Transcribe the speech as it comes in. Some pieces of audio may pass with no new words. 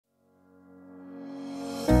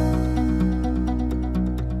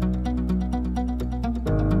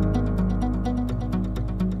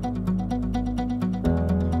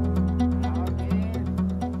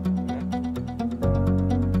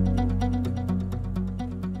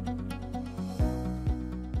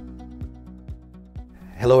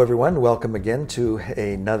Hello everyone, welcome again to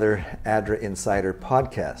another ADRA Insider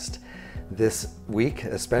Podcast. This week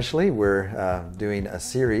especially, we're doing a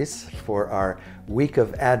series for our Week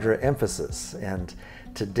of ADRA Emphasis. And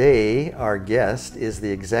today our guest is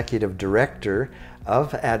the Executive Director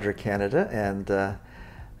of ADRA Canada, and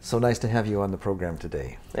so nice to have you on the program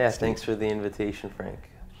today. Yeah, thanks for the invitation,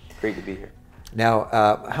 Frank. Great to be here. Now,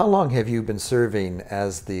 how long have you been serving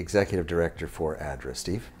as the Executive Director for ADRA,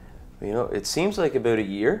 Steve? You know, it seems like about a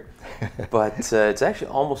year, but it's actually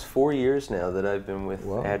almost 4 years now that I've been with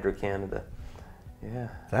ADRA Canada. Yeah.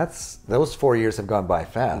 Those 4 years have gone by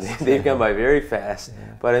fast. They've gone by very fast,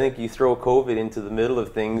 but I think you throw COVID into the middle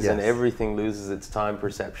of things and Yes. everything loses its time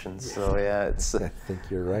perception. So yeah, it's... I think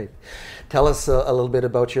you're right. Tell us a little bit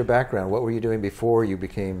about your background. What were you doing before you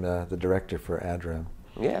became the director for ADRA?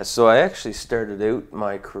 Yeah, so I actually started out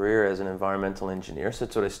my career as an environmental engineer, so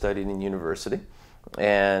that's what I studied in university,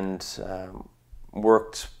 and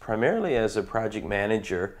worked primarily as a project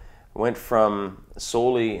manager. Went from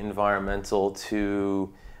solely environmental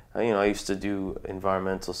to, I used to do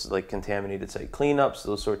environmental, like contaminated site cleanups,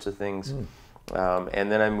 those sorts of things.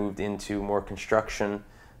 And then I moved into more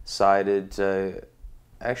construction-sided.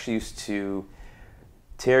 Actually used to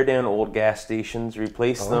tear down old gas stations,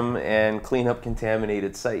 replace them, and clean up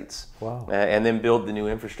contaminated sites. Wow. And then build the new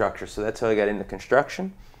infrastructure. So that's how I got into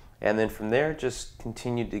construction. And then from there, just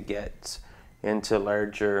continued to get into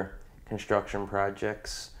larger construction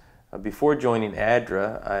projects. Before joining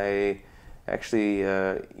ADRA, I actually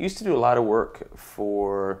used to do a lot of work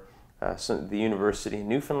for the university in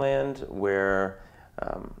Newfoundland, where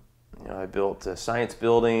I built a science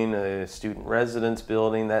building, a student residence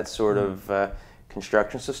building, that sort of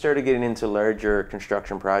construction. So started getting into larger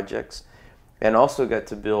construction projects, and also got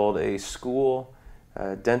to build a school,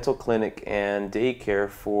 dental clinic, and daycare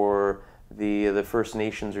for the First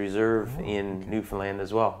Nations Reserve in Newfoundland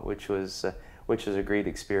as well, which was a great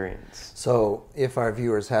experience. So, if our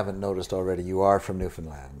viewers haven't noticed already, you are from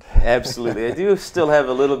Newfoundland. Absolutely. I do still have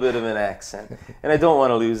a little bit of an accent, and I don't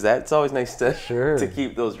want to lose that. It's always nice to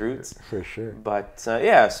keep those roots. For sure. But so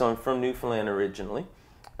I'm from Newfoundland originally.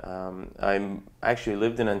 I actually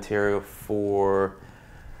lived in Ontario for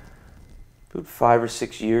about 5 or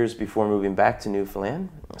 6 years before moving back to Newfoundland.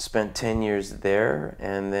 I spent 10 years there,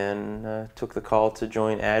 and then took the call to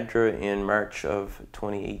join ADRA in March of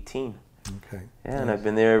 2018. Okay. Yeah, and I've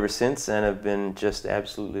been there ever since, and I've been just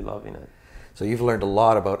absolutely loving it. So you've learned a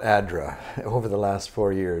lot about ADRA over the last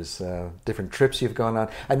 4 years. Different trips you've gone on.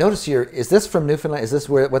 I notice is this from Newfoundland? Is this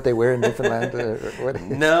what they wear in Newfoundland?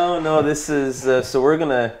 No. This is so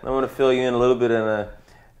I want to fill you in a little bit on a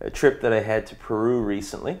trip that I had to Peru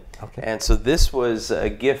recently. Okay. And so this was a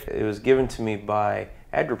gift. It was given to me by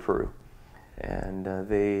ADRA Peru, and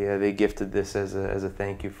they gifted this as a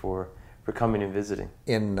thank you for coming and visiting.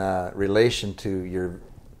 In relation to your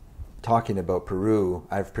talking about Peru,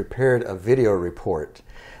 I've prepared a video report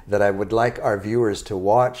that I would like our viewers to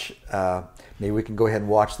watch. Maybe we can go ahead and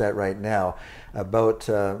watch that right now, about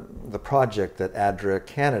the project that ADRA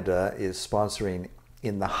Canada is sponsoring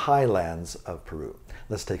in the highlands of Peru.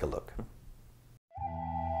 Let's take a look.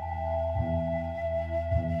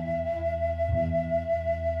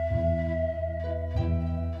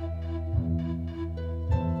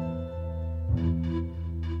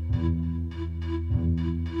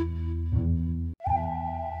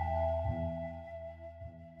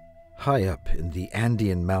 High up in the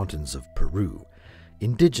Andean mountains of Peru,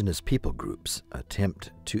 indigenous people groups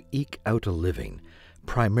attempt to eke out a living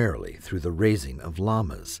primarily through the raising of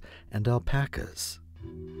llamas and alpacas.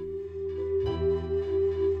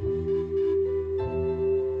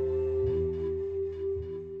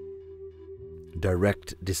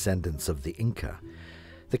 Direct descendants of the Inca,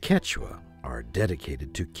 the Quechua are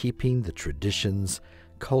dedicated to keeping the traditions,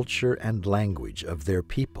 culture, and language of their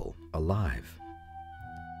people alive.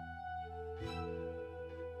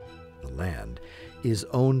 The land is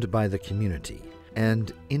owned by the community,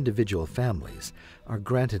 and individual families are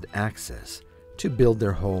granted access to build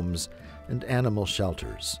their homes and animal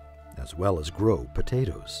shelters, as well as grow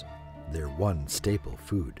potatoes, their one staple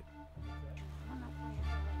food.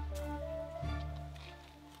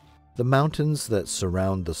 The mountains that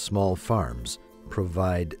surround the small farms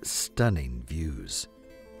provide stunning views.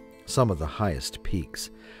 Some of the highest peaks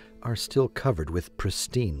are still covered with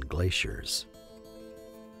pristine glaciers.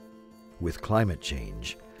 With climate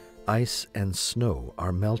change, ice and snow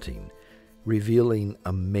are melting, revealing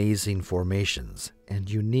amazing formations and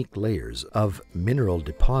unique layers of mineral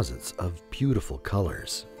deposits of beautiful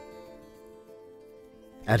colors.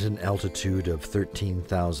 At an altitude of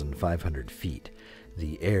 13,500 feet,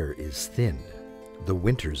 the air is thin, The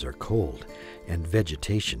winters are cold and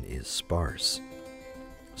vegetation is sparse.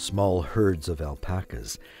 Small herds of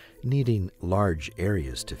alpacas, needing large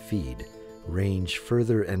areas to feed, range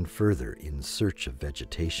further and further in search of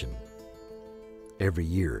vegetation. Every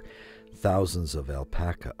year, thousands of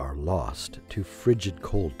alpaca are lost to frigid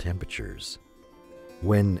cold temperatures.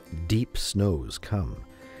 When deep snows come,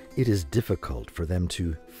 it is difficult for them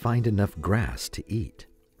to find enough grass to eat.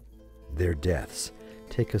 Their deaths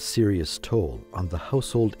take a serious toll on the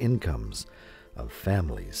household incomes of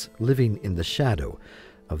families living in the shadow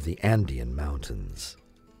of the Andean mountains.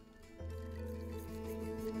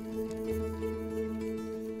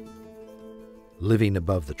 Living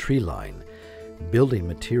above the tree line, building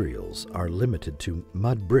materials are limited to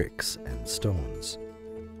mud bricks and stones.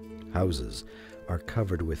 Houses are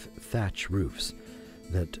covered with thatch roofs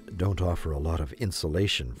that don't offer a lot of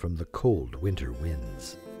insulation from the cold winter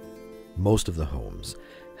winds. Most of the homes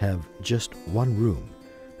have just one room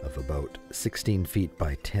of about 16 feet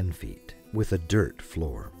by 10 feet with a dirt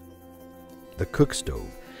floor. The cook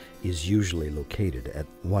stove is usually located at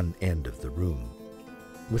one end of the room.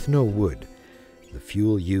 With no wood, the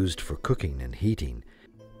fuel used for cooking and heating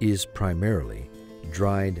is primarily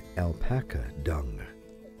dried alpaca dung.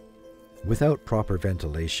 Without proper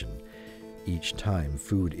ventilation, each time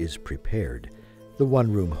food is prepared, the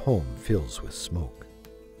one-room home fills with smoke.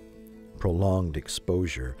 Prolonged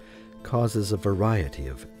exposure causes a variety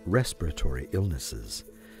of respiratory illnesses,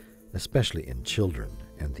 especially in children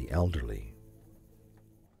and the elderly.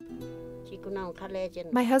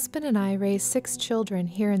 My husband and I raised 6 children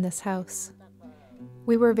here in this house.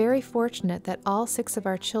 We were very fortunate that all 6 of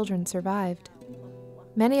our children survived.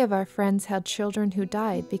 Many of our friends had children who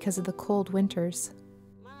died because of the cold winters.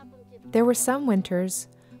 There were some winters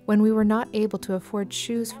when we were not able to afford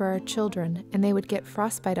shoes for our children and they would get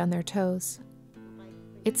frostbite on their toes.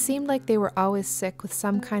 It seemed like they were always sick with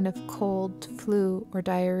some kind of cold, flu, or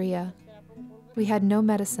diarrhea. We had no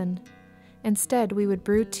medicine. Instead, we would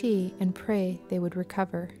brew tea and pray they would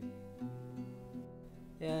recover.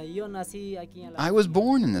 I was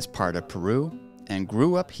born in this part of Peru and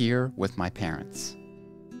grew up here with my parents.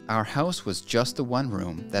 Our house was just the one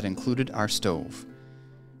room that included our stove.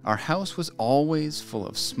 Our house was always full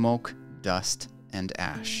of smoke, dust, and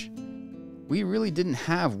ash. We really didn't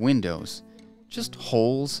have windows, just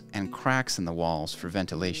holes and cracks in the walls for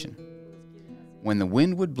ventilation. When the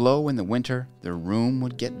wind would blow in the winter, the room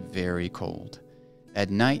would get very cold. At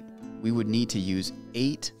night, we would need to use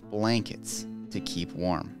 8 blankets to keep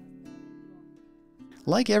warm.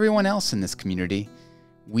 Like everyone else in this community,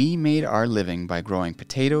 we made our living by growing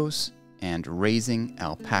potatoes and raising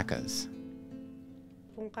alpacas.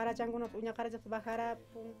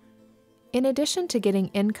 In addition to getting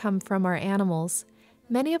income from our animals,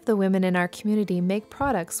 many of the women in our community make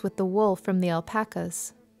products with the wool from the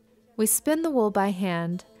alpacas. We spin the wool by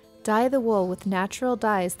hand, dye the wool with natural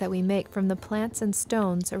dyes that we make from the plants and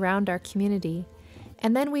stones around our community,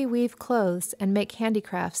 and then we weave clothes and make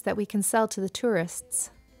handicrafts that we can sell to the tourists.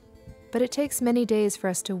 But it takes many days for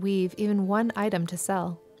us to weave even one item to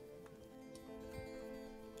sell.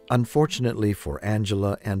 Unfortunately for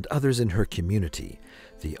Angela and others in her community,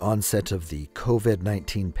 the onset of the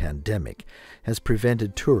COVID-19 pandemic has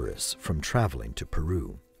prevented tourists from traveling to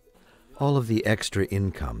Peru. All of the extra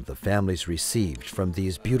income the families received from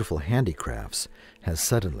these beautiful handicrafts has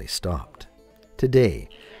suddenly stopped. Today,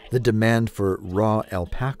 the demand for raw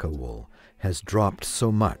alpaca wool has dropped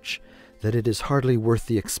so much that it is hardly worth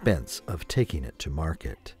the expense of taking it to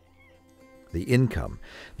market. The income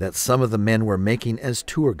that some of the men were making as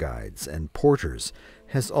tour guides and porters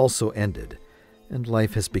has also ended, and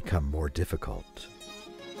life has become more difficult.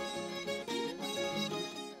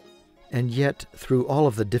 And yet, through all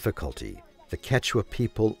of the difficulty, the Quechua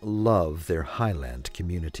people love their highland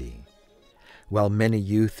community. While many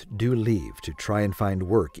youth do leave to try and find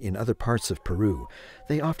work in other parts of Peru,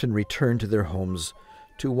 they often return to their homes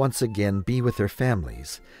to once again be with their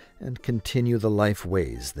families and continue the life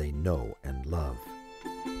ways they know and love.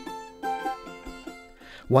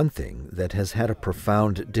 One thing that has had a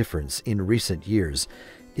profound difference in recent years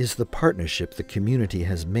is the partnership the community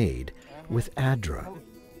has made with ADRA.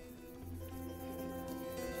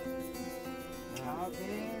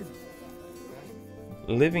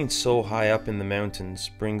 Living so high up in the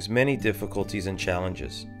mountains brings many difficulties and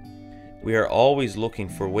challenges. We are always looking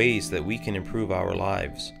for ways that we can improve our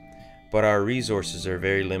lives, but our resources are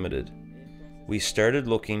very limited. We started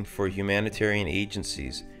looking for humanitarian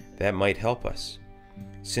agencies that might help us.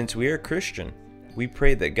 Since we are Christian, we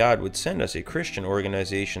prayed that God would send us a Christian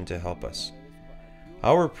organization to help us.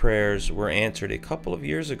 Our prayers were answered a couple of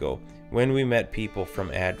years ago when we met people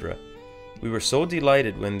from ADRA. We were so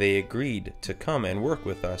delighted when they agreed to come and work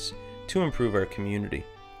with us to improve our community.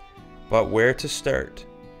 But where to start?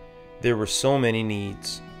 There were so many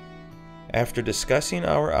needs. After discussing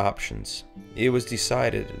our options, it was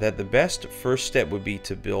decided that the best first step would be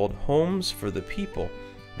to build homes for the people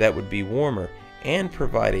that would be warmer and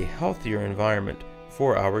provide a healthier environment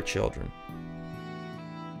for our children.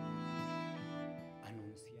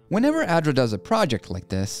 Whenever ADRA does a project like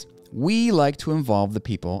this, we like to involve the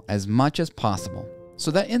people as much as possible so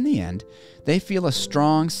that in the end, they feel a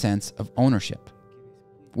strong sense of ownership.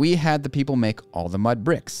 We had the people make all the mud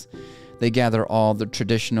bricks. They gather all the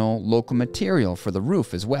traditional local material for the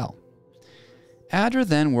roof as well. ADRA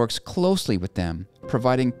then works closely with them,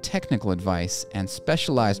 providing technical advice and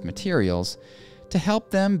specialized materials to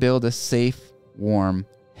help them build a safe, warm,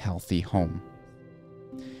 healthy home.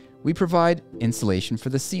 We provide insulation for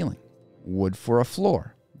the ceiling, wood for a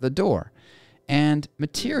floor, the door, and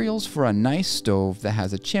materials for a nice stove that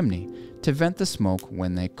has a chimney to vent the smoke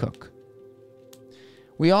when they cook.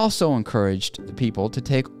 We also encouraged the people to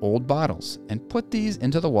take old bottles and put these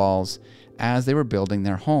into the walls as they were building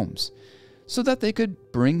their homes, so that they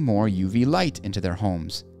could bring more UV light into their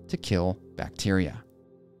homes to kill bacteria.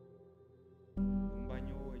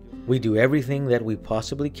 We do everything that we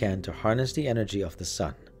possibly can to harness the energy of the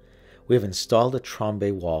sun. We have installed a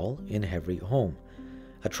trombe wall in every home.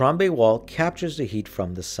 A trombe wall captures the heat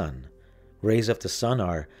from the sun. Rays of the sun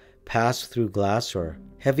are passed through glass or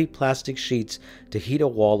heavy plastic sheets to heat a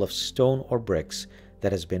wall of stone or bricks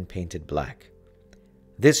that has been painted black.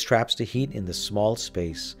 This traps the heat in the small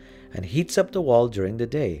space and heats up the wall during the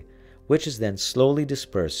day, which is then slowly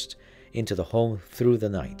dispersed into the home through the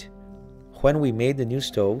night. When we made the new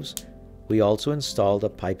stoves, we also installed a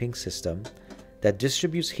piping system that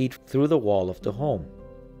distributes heat through the wall of the home.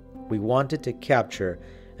 We wanted to capture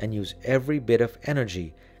and use every bit of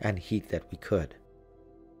energy and heat that we could.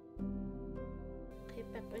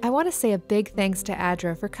 I want to say a big thanks to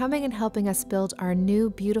ADRA for coming and helping us build our new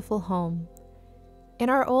beautiful home. In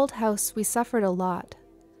our old house, we suffered a lot.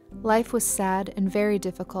 Life was sad and very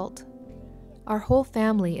difficult. Our whole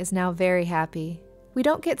family is now very happy. We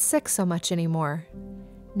don't get sick so much anymore.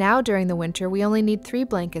 Now during the winter, we only need 3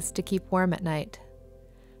 blankets to keep warm at night.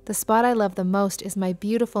 The spot I love the most is my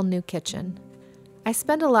beautiful new kitchen. I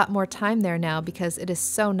spend a lot more time there now because it is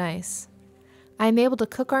so nice. I am able to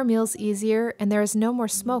cook our meals easier and there is no more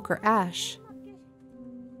smoke or ash.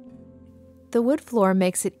 The wood floor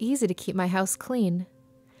makes it easy to keep my house clean.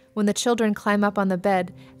 When the children climb up on the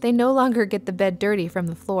bed, they no longer get the bed dirty from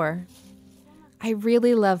the floor. I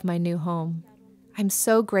really love my new home. I'm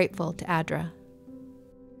so grateful to ADRA.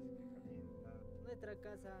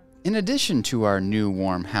 In addition to our new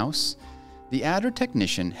warm house, the ADRA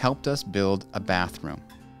technician helped us build a bathroom.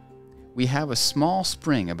 We have a small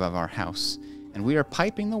spring above our house, and we are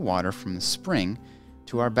piping the water from the spring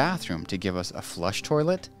to our bathroom to give us a flush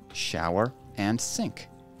toilet, shower, and sink.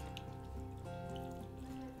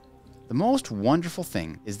 The most wonderful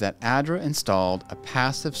thing is that ADRA installed a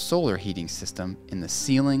passive solar heating system in the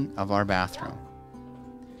ceiling of our bathroom.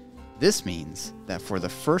 This means that for the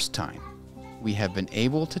first time, we have been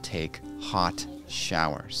able to take hot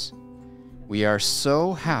showers. We are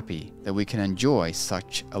so happy that we can enjoy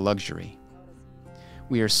such a luxury.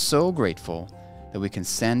 We are so grateful that we can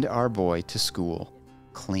send our boy to school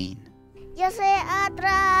clean. Yo soy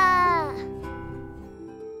ADRA!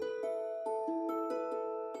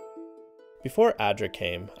 Before ADRA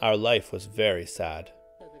came, our life was very sad.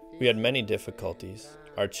 We had many difficulties.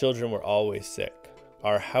 Our children were always sick.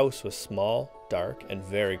 Our house was small, dark, and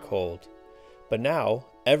very cold. But now,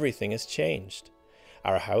 everything has changed.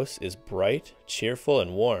 Our house is bright, cheerful,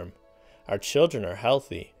 and warm. Our children are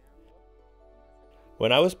healthy.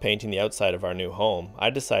 When I was painting the outside of our new home, I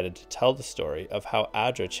decided to tell the story of how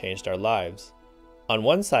ADRA changed our lives. On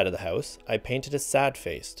one side of the house, I painted a sad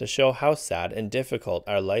face to show how sad and difficult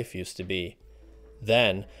our life used to be.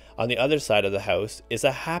 Then, on the other side of the house is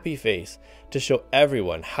a happy face to show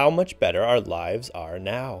everyone how much better our lives are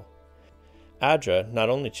now. ADRA not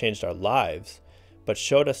only changed our lives, but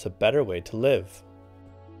showed us a better way to live.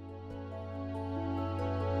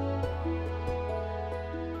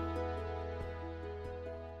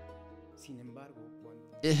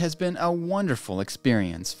 It has been a wonderful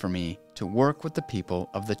experience for me to work with the people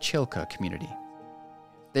of the Chilka community.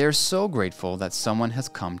 They are so grateful that someone has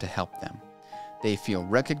come to help them. They feel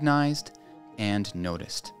recognized and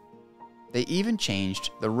noticed. They even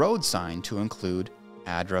changed the road sign to include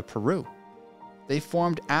ADRA Peru. They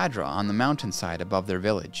formed ADRA on the mountainside above their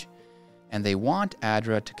village, and they want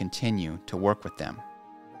ADRA to continue to work with them.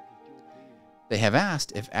 They have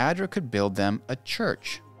asked if ADRA could build them a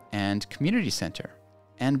church and community center,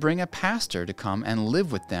 and bring a pastor to come and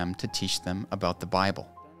live with them to teach them about the Bible.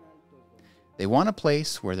 They want a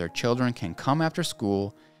place where their children can come after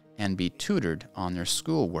school and be tutored on their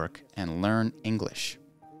schoolwork and learn English.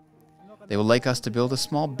 They would like us to build a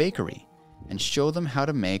small bakery and show them how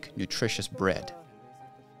to make nutritious bread.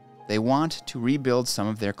 They want to rebuild some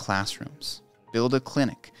of their classrooms, build a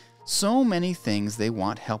clinic, so many things they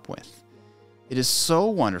want help with. It is so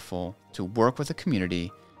wonderful to work with a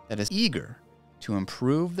community that is eager to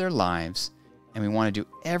improve their lives, and we want to do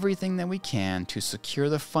everything that we can to secure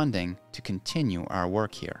the funding to continue our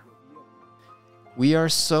work here. We are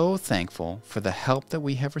so thankful for the help that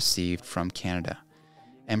we have received from Canada,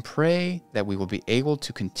 and pray that we will be able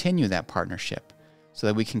to continue that partnership so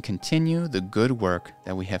that we can continue the good work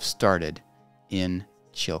that we have started in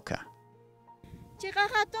Chilca.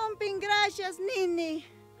 Chikakatomping gracias nini.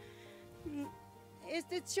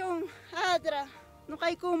 Estichon ADRA. No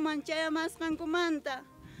kay kuman chaya mas kan kumanta.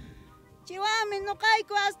 Chiwami no kay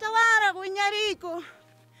ko hasta wara guñarico.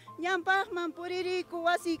 Yan pachman puririko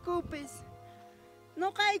wasikupis.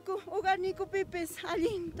 No kay ko ugar ni kupipis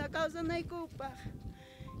alinta causa nay kupach.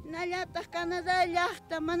 Nalyatas Canada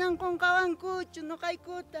llahta manan con kawankuchu no kay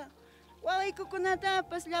kuta. Waway ko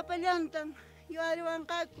kunatapas lapalyantan. Yuariwan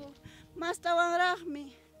kaku. Mas tawang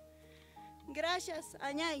rahmi. Gracias,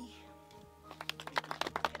 Añay.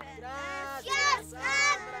 Gracias,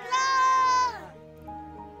 ADRA!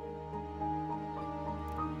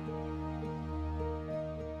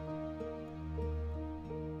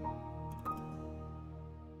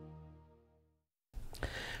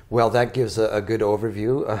 Well, that gives a good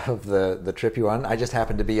overview of the trip you were on. I just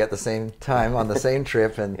happened to be at the same time on the same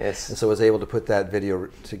trip, and, Yes. and so was able to put that video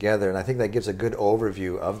together. And I think that gives a good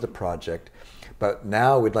overview of the project. But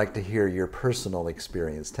now we'd like to hear your personal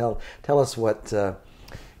experience. Tell us what,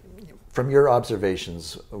 from your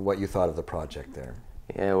observations, what you thought of the project there.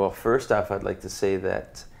 Yeah, well, first off, I'd like to say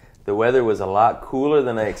that the weather was a lot cooler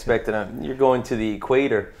than I expected. You're going to the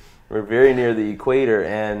equator. We're very near the equator,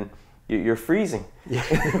 and you're freezing,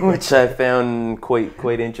 which I found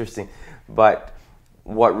quite interesting. But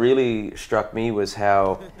what really struck me was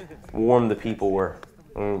how warm the people were.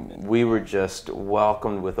 We were just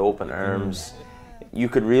welcomed with open arms. You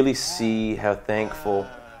could really see how thankful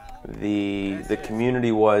the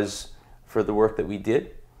community was for the work that we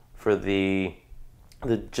did, for the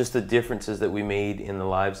differences that we made in the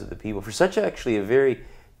lives of the people, for such actually a very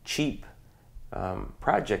cheap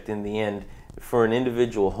project in the end. For an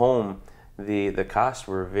individual home, the costs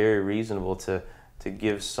were very reasonable to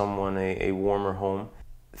give someone a warmer home.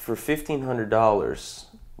 For $1,500,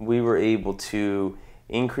 we were able to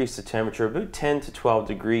increase the temperature about 10 to 12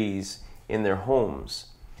 degrees in their homes.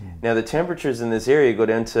 Now the temperatures in this area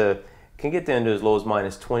can get down to as low as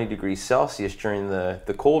minus 20 degrees Celsius during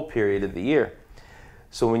the cold period of the year.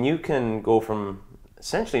 So when you can go from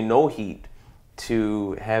essentially no heat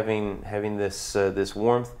to having this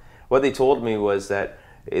warmth, what they told me was that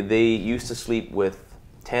they used to sleep with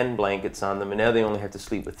 10 blankets on them, and now they only have to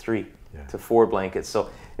sleep with 3 to 4 blankets. So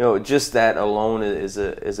just that alone is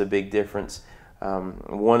a big difference.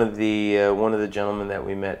 One of the gentlemen that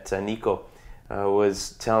we met, Nico,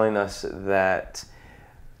 was telling us that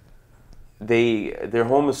their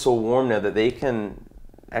home is so warm now that they can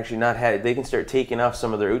actually they can start taking off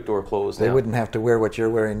some of their outdoor clothes now. They wouldn't have to wear what you're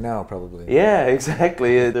wearing now, probably. Yeah,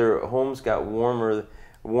 exactly. Their homes got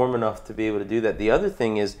warm enough to be able to do that. The other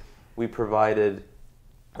thing is we provided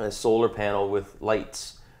a solar panel with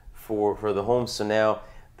lights for the home, so now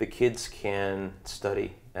the kids can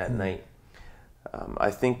study at night.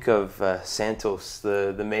 I think of Santos,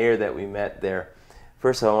 the mayor that we met there.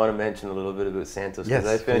 First, I want to mention a little bit about Santos, because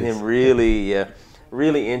I found him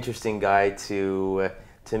really interesting guy to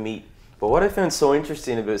meet. But what I found so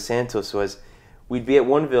interesting about Santos was we'd be at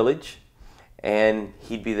one village and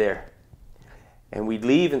he'd be there. And we'd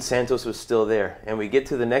leave and Santos was still there. And we'd get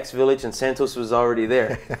to the next village and Santos was already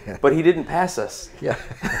there. But he didn't pass us. Yeah.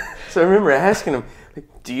 So I remember asking him,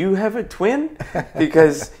 do you have a twin?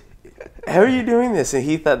 Because how are you doing this? And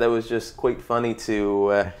he thought that was just quite funny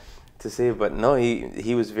to say. But no,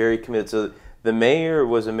 he was very committed. So the mayor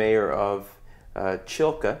was a mayor of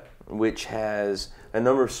Chilca, which has a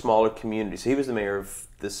number of smaller communities. He was the mayor of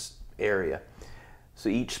this area. So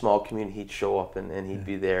each small community, he'd show up and he'd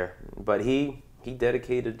be there. But he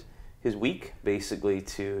dedicated his week basically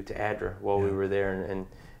to ADRA while we were there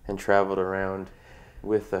and traveled around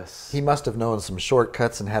with us. He must have known some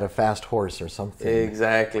shortcuts and had a fast horse or something.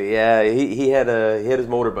 Exactly, yeah. He had his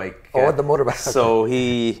motorbike. Oh, the motorbike. So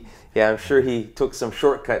I'm sure he took some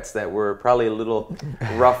shortcuts that were probably a little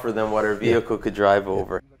rougher than what our vehicle could drive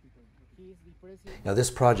over. Now,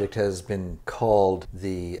 this project has been called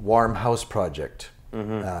the Warm House Project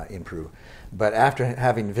in Peru. But after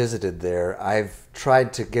having visited there, I've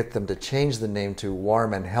tried to get them to change the name to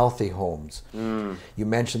Warm and Healthy Homes. You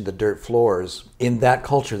mentioned the dirt floors. In that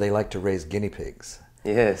culture, they like to raise guinea pigs.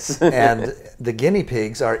 Yes. And the guinea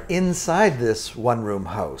pigs are inside this one-room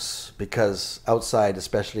house because outside,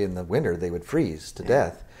 especially in the winter, they would freeze to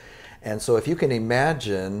death. And so if you can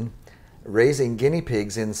imagine raising guinea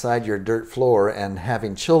pigs inside your dirt floor and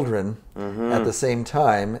having children at the same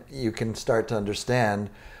time, you can start to understand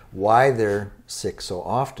why they're sick so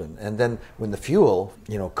often. And then when the fuel,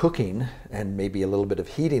 cooking and maybe a little bit of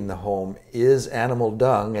heating the home is animal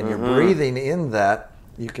dung and you're breathing in that,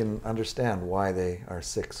 you can understand why they are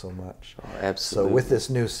sick so much. Oh, absolutely. So with this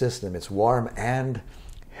new system, it's warm and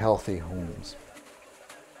healthy homes.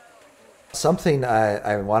 Something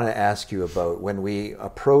I want to ask you about, when we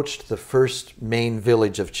approached the first main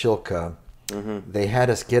village of Chilca, they had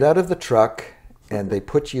us get out of the truck and they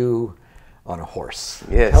put you on a horse.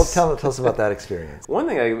 Yes. Tell us about that experience. One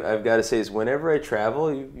thing I've got to say is whenever I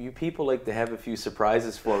travel, you people like to have a few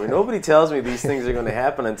surprises for me. Nobody tells me these things are going to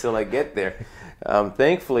happen until I get there.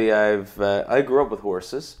 Thankfully, I grew up with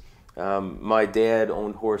horses. My dad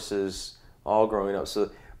owned horses all growing up. So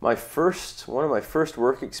one of my first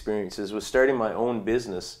work experiences was starting my own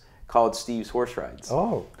business called Steve's Horse Rides.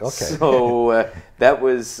 Oh, okay. So that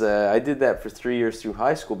was I did that for 3 years through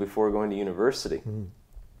high school before going to university.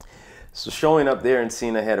 So showing up there and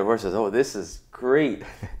seeing I had a horse, I said, oh, this is great.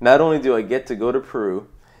 Not only do I get to go to Peru,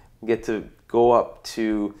 get to go up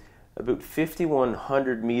to about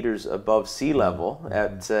 5,100 meters above sea level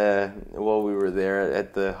while we were there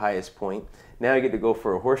at the highest point. Now I get to go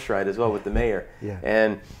for a horse ride as well with the mayor. Yeah.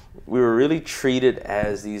 And we were really treated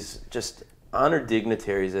as these just honored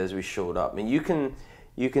dignitaries as we showed up. I mean, you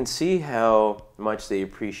can see how much they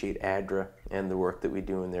appreciate ADRA and the work that we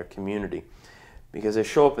do in their community. Because they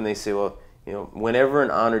show up and they say, well, whenever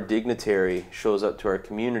an honored dignitary shows up to our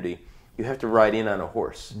community, you have to ride in on a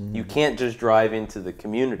horse. You can't just drive into the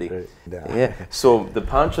community. Right. Yeah. So the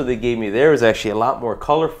poncho they gave me there was actually a lot more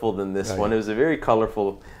colorful than this one. It was a very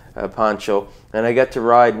colorful poncho, and I got to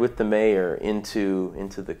ride with the mayor into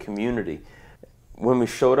the community. When we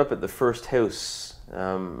showed up at the first house,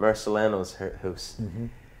 Marcelano's house,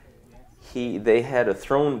 they had a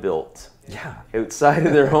throne built outside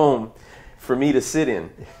of their home for me to sit in.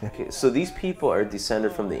 Okay, so these people are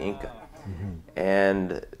descended from the Inca.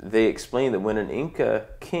 And they explained that when an Inca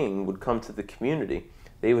king would come to the community,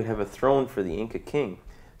 they would have a throne for the Inca king.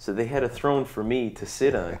 So they had a throne for me to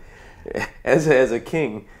sit on as a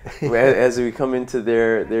king as we come into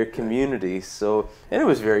their community. So, and it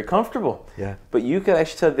was very comfortable. Yeah. But you could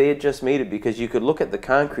actually tell they had just made it because you could look at the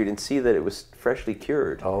concrete and see that it was freshly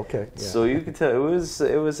cured. Oh, okay. Yeah. So you could tell it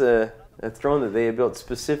was a throne that they had built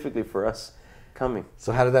specifically for us coming.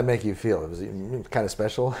 So how did that make you feel? Was it kind of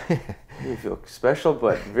special? You feel special,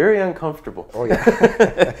 but very uncomfortable. Oh,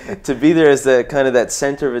 yeah. To be there as that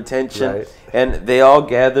center of attention. Right. And they all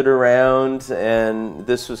gathered around, and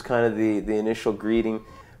this was kind of the initial greeting.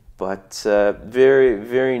 But very,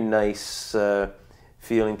 very nice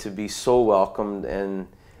feeling to be so welcomed and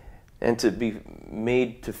to be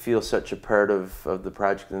made to feel such a part of the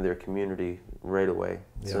project and their community right away.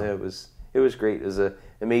 Yeah. So it was great. It was an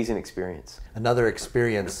amazing experience. Another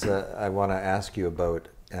experience I want to ask you about,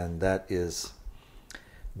 and that is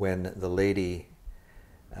when the lady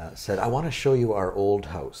said, I want to show you our old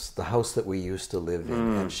house, the house that we used to live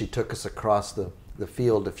in. And she took us across the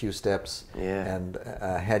field a few steps and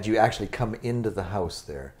had you actually come into the house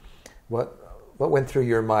there. What went through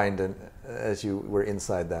your mind as you were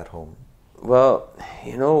inside that home? Well,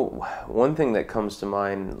 one thing that comes to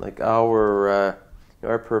mind, like our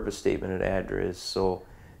purpose statement at ADRA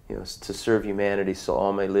is to serve humanity so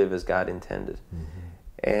all may live as God intended.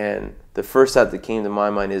 And the first thought that came to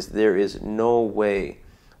my mind is there is no way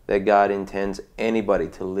that God intends anybody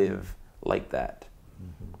to live like that.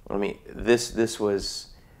 I mean, this was,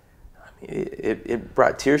 it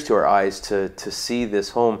brought tears to our eyes to see this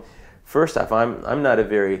home. First off, I'm not a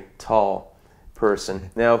very tall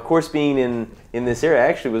person. Now, of course, being in this area, I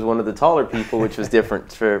actually was one of the taller people, which was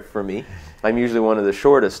different for me. I'm usually one of the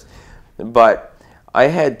shortest. But I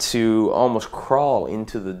had to almost crawl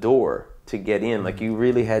into the door to get in. Like, you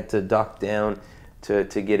really had to duck down to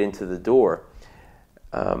get into the door.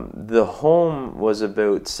 The home was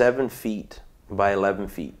about 7 feet by 11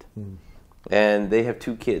 feet. And they have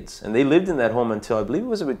 2 kids. And they lived in that home until, I believe it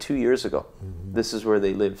was about 2 years ago. This is where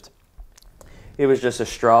they lived. It was just a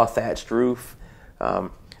straw thatched roof,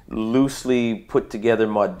 loosely put together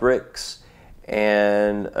mud bricks,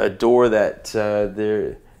 and a door that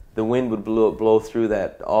the wind would blow through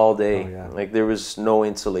that all day. Oh, yeah. Like there was no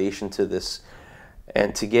insulation to this.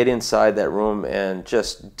 And to get inside that room and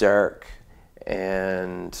just dark,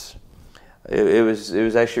 and it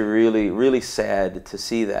was actually really, really sad to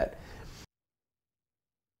see that.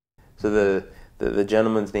 So the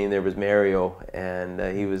gentleman's name there was Mario, and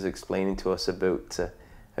he was explaining to us about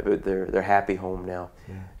their happy home now.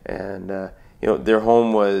 Yeah. And their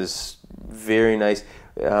home was very nice.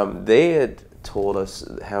 They had told us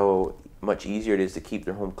how much easier it is to keep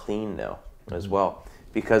their home clean now as well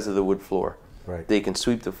because of the wood floor. Right. They can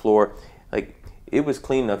sweep the floor. Like, it was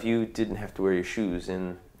clean enough. You didn't have to wear your shoes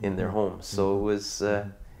in their home. So it was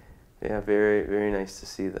very, very nice to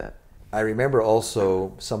see that. I remember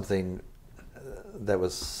also something that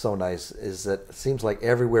was so nice is that it seems like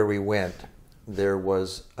everywhere we went, there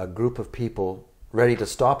was a group of people ready to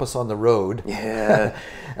stop us on the road,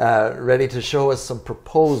 ready to show us some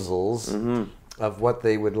proposals of what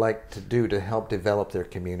they would like to do to help develop their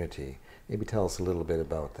community. Maybe tell us a little bit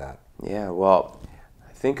about that. Yeah, well,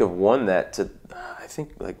 I think of one that I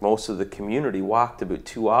think like most of the community walked about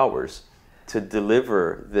 2 hours to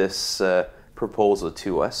deliver this proposal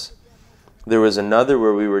to us. There was another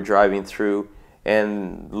where we were driving through,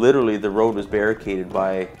 and literally the road was barricaded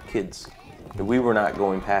by kids. We were not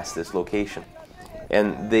going past this location.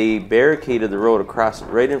 And they barricaded the road across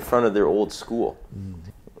right in front of their old school.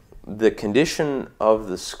 The condition of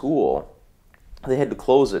the school, they had to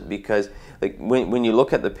close it because, like, when you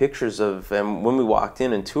look at the pictures of when we walked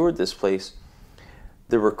in and toured this place,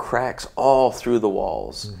 there were cracks all through the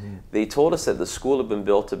walls. They told us that the school had been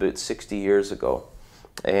built about 60 years ago,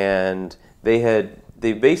 and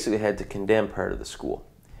they basically had to condemn part of the school.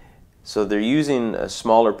 So they're using a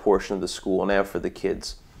smaller portion of the school now for the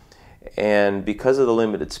kids. And because of the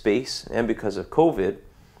limited space and because of COVID,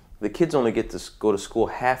 the kids only get to go to school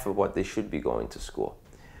half of what they should be going to school.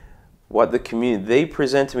 What the community, they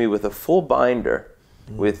presented me with a full binder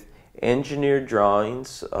with engineered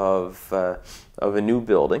drawings of a new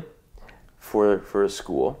building for a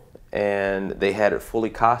school, and they had it fully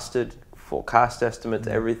costed, full cost estimates,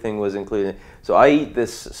 everything was included. So I eat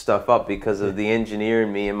this stuff up because of the engineer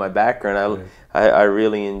in me and my background. I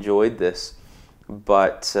really enjoyed this.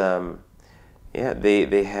 But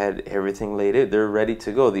they had everything laid out. They're ready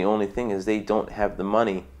to go. The only thing is they don't have the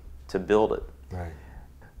money to build it. Right.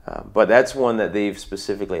 But that's one that they've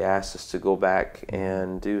specifically asked us to go back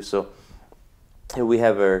and do. So we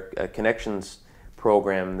have a connections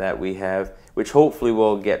program that we have, which hopefully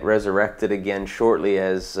will get resurrected again shortly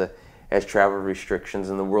as travel restrictions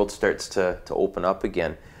and the world starts to open up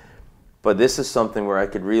again. But this is something where I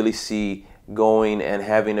could really see going and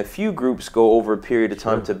having a few groups go over a period of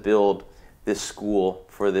time to build this school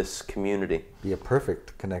for this community. Be a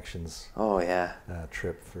perfect connections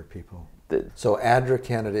trip for people. So ADRA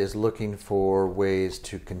Canada is looking for ways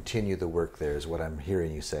to continue the work there, is what I'm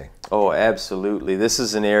hearing you say. Oh, absolutely. This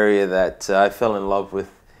is an area that I fell in love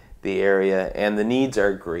with the area, and the needs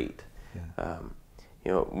are great. Yeah.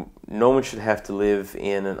 No one should have to live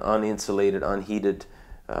in an uninsulated, unheated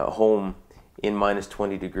home in minus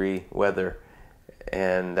 20 degree weather,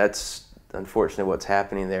 and that's unfortunately what's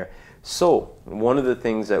happening there. So one of the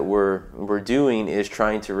things that we're doing is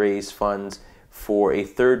trying to raise funds for a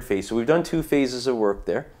third phase. So we've done 2 phases of work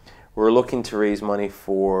there. We're looking to raise money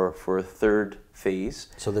for a third phase.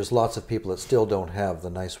 So there's lots of people that still don't have the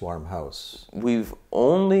nice warm house. We've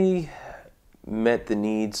only met the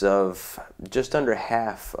needs of just under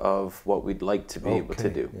half of what we'd like to be able to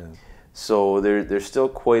do. Yeah. So there's still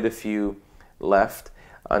quite a few left.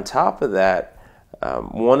 On top of that,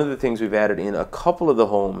 one of the things we've added in a couple of the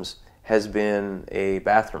homes has been a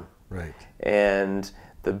bathroom. Right. And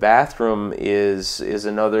the bathroom is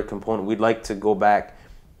another component. We'd like to go back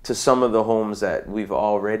to some of the homes that we've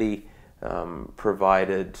already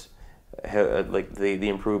provided like the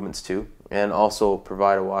improvements to, and also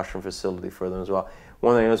provide a washroom facility for them as well.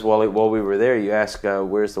 One thing is, while we were there, you ask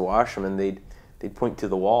where's the washroom, and they'd point to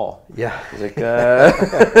the wall. Yeah. Like,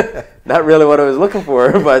 not really what I was looking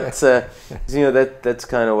for, but that's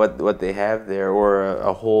kind of what they have there, or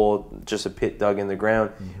a hole, just a pit dug in the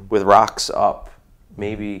ground with rocks up,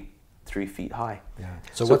 maybe 3 feet high. Yeah.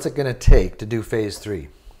 So what's it going to take to do phase 3?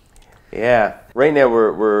 Yeah. Right now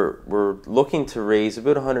we're looking to raise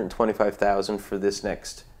about $125,000 for this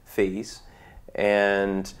next phase,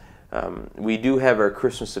 and we do have our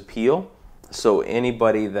Christmas appeal. So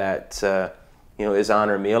anybody that is on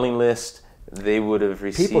our mailing list, they would have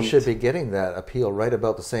received. People should be getting that appeal right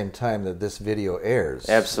about the same time that this video airs.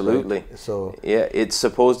 Absolutely. Right? So yeah, it's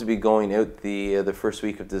supposed to be going out the first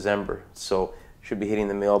week of December. So should be hitting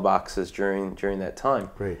the mailboxes during that time.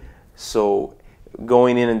 Great. So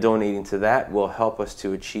going in and donating to that will help us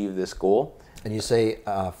to achieve this goal. And you say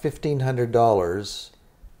 $1,500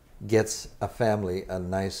 gets a family a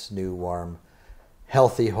nice, new, warm,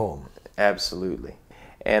 healthy home. Absolutely.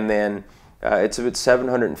 And then it's about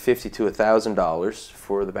 $750 to $1,000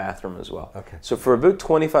 for the bathroom as well. Okay. So for about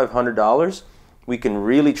 $2,500, we can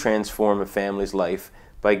really transform a family's life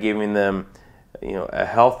by giving them, a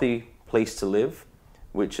healthy place to live,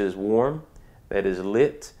 which is warm, that is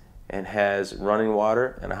lit, and has running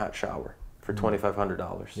water and a hot shower for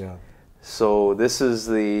 $2,500. Yeah. So this is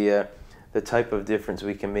the type of difference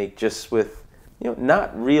we can make just with,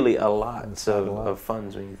 not really a lot of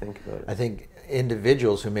funds when you think about it. I think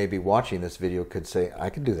individuals who may be watching this video could say, I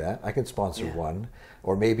could do that. I could sponsor one.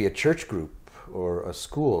 Or maybe a church group or a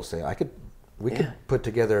school say, we could put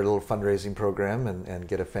together a little fundraising program and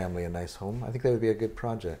get a family a nice home. I think that would be a good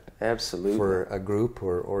project. Absolutely. For a group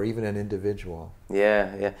or even an individual.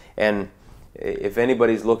 Yeah. And if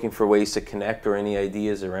anybody's looking for ways to connect or any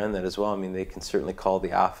ideas around that as well, they can certainly call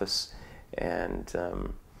the office and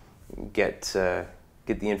get the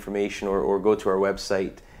information or go to our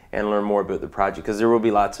website and learn more about the project, because there will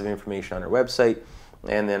be lots of information on our website,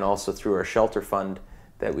 and then also through our shelter fund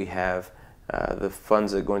that we have. The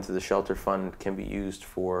funds that go into the shelter fund can be used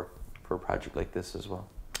for a project like this as well.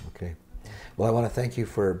 Okay. Well, I want to thank you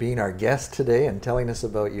for being our guest today and telling us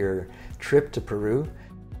about your trip to Peru.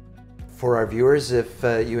 For our viewers, if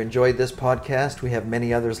you enjoyed this podcast, we have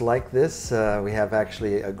many others like this. We have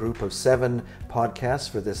actually a group of 7 podcasts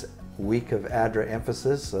for this week of ADRA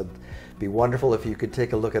emphasis. It'd be wonderful if you could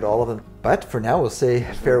take a look at all of them. But for now, we'll say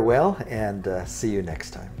farewell and see you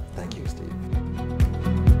next time. Thank you, Steve.